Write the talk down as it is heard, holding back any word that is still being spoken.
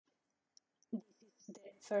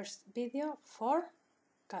first video for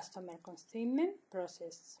customer consignment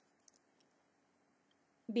process.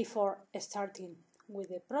 Before starting with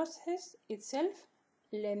the process itself,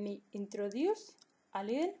 let me introduce a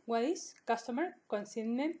little what is customer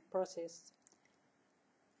consignment process.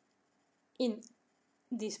 In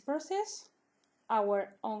this process,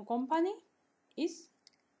 our own company is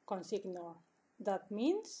consignor. That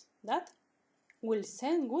means that we'll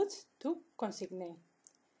send goods to consignee.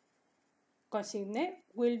 Consignee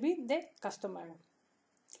will be the customer,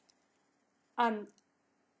 and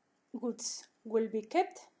goods will be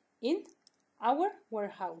kept in our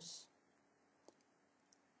warehouse.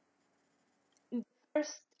 The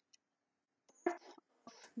first part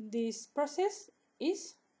of this process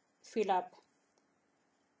is fill up,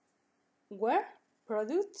 where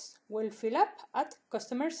products will fill up at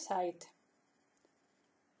customer site.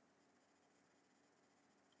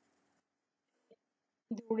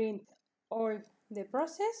 During all the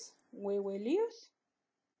process, we will use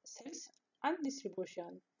sales and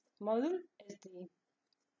distribution module SD.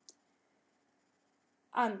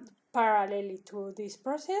 And parallelly to this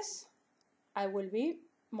process, I will be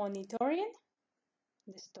monitoring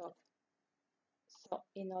the stock. So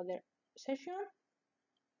in other session,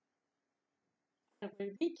 I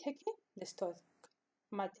will be checking the stock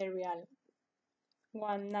material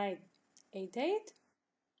 1988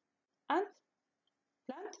 and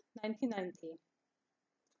plant 1990.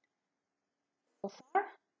 So far,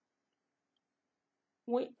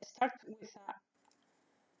 we start with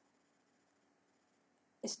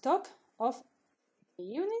a stock of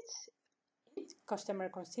units in customer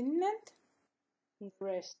consignment, the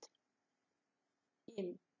rest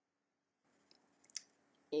in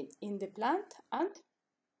the plant, and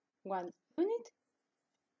 1 unit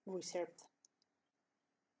reserved.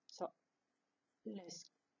 So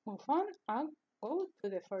let's move on and go to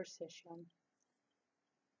the first session.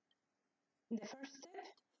 The first step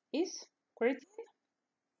is creating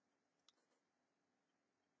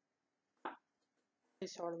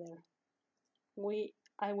this order.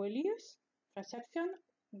 I will use transaction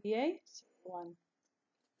BA01.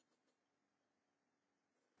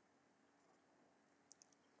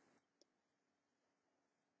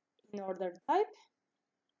 In order type,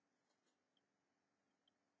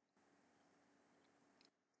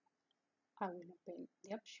 I will open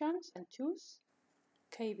the options and choose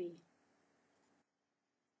KB.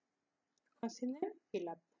 Consignment fill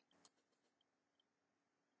up.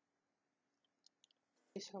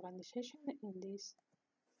 This organization, in this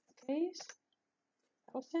case,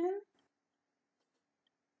 1000,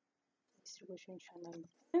 distribution channel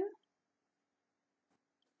 10,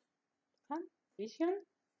 and vision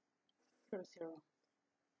 00.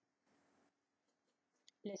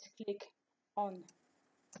 Let's click on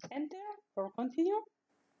enter or continue,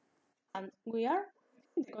 and we are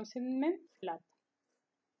in the consignment fill up.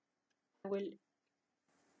 I will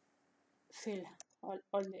fill all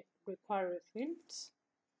the required fields.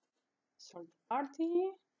 Sort to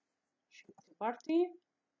party, ship to party.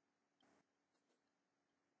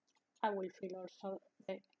 I will fill also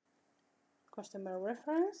the customer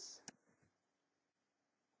reference,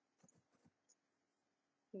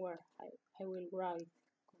 where I will write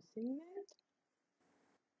consignment,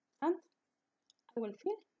 and I will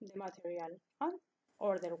fill the material and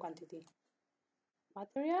order quantity.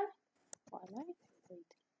 Material 1988.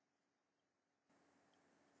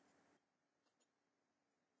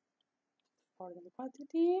 Order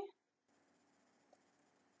quantity.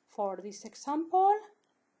 For this example,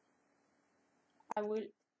 I will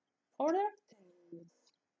order 10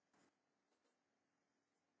 units.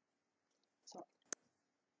 So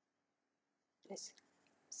let's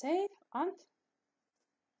save, and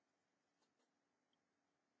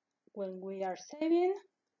when we are saving,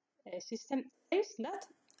 the system says that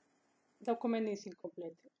document is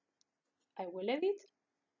incomplete. I will edit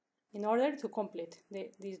in order to complete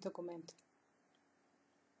this document.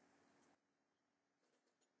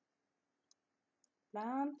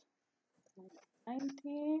 Plant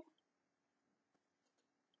 90,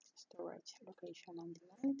 storage location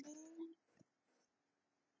 90,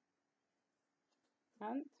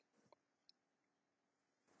 and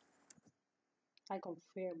I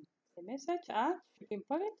confirm the message, and shipping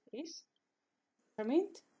point is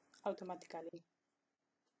determined automatically.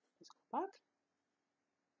 Let's go back.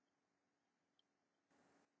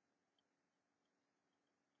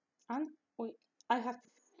 And I have to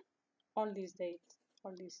fill all these dates,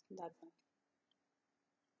 all this data.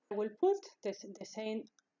 I will put the same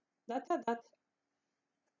data that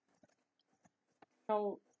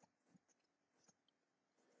show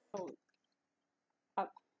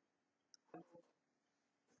up.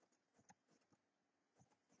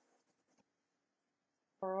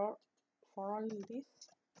 for all this.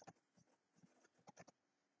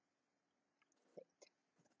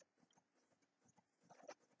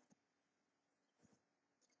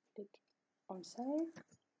 Click on save,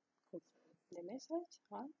 confirm the message,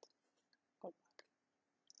 and go back.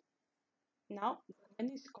 Now the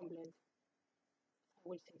document is complete. I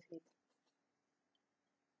will save it.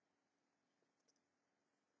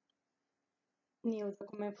 New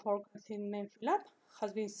document for consignment fill up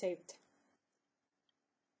has been saved.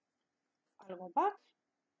 I'll go back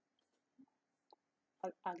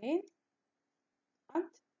again, and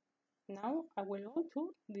now I will go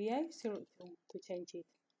to VI02 to change it.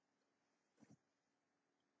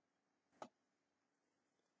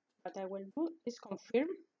 What I will do is confirm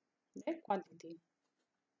the quantity.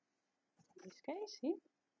 In this case, in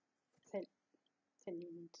 10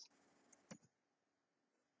 units.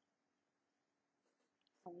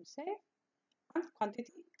 I will save, and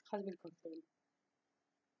quantity has been confirmed.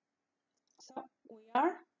 So we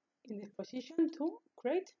are in the position to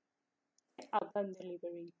create outbound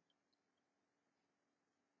delivery.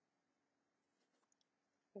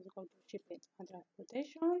 Let's go to shipping and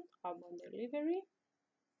transportation, outbound delivery,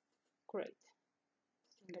 create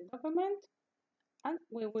single document, and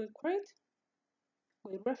we will create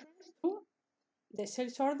with reference to the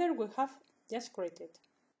sales order we have just created.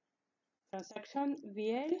 Transaction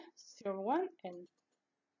VL01N.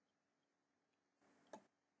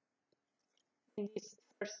 In this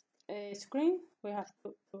first screen, we have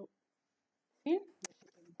to fill the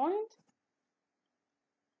shipping point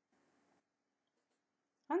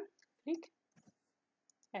and click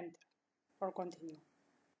enter or continue.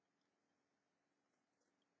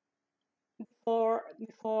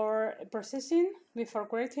 Before processing, before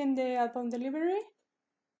creating the outbound delivery,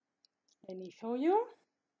 let me show you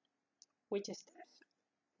which steps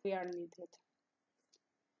we are needed.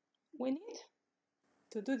 We need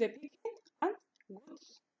to do the picking and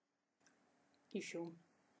goods issue.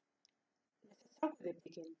 Let's start with the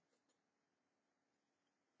picking.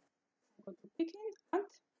 Go to picking and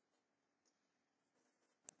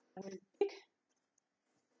I will pick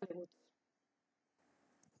the goods.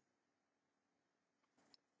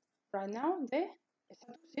 Right now the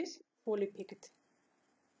status is fully picked.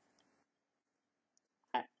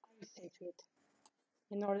 I will save it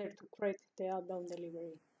in order to create the outbound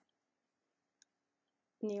delivery.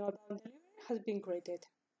 New outbound delivery has been created.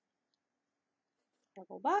 I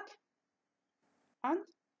go back and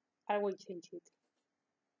I will change it.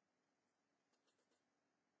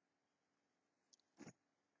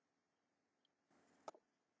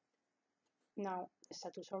 Now the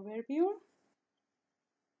status overview,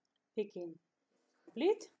 picking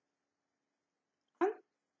complete, and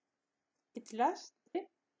it lasts the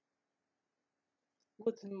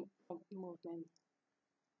goods movement.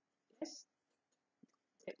 Yes,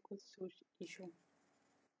 the goods issue.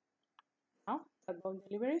 Now the outbound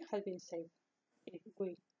delivery has been saved. If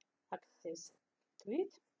we access to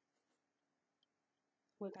it,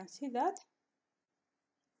 we can see that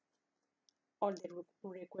all the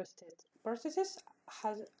requested processes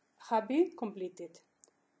have been completed.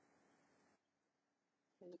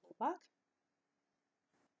 Let's go back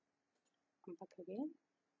and back again.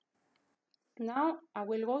 Now I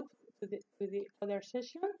will go to the other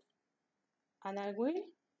session and I will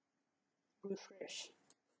refresh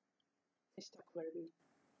the stock overview.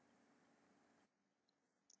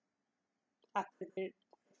 After the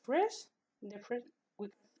refresh, we can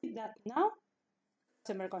see that now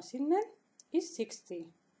customer consignment is 60.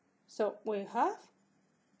 So we have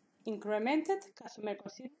incremented customer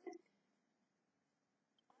consignment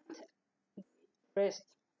and the rest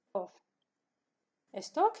of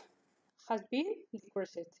stock has been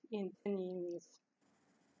decreased in 10 units.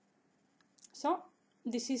 So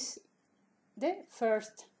this is the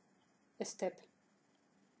first step.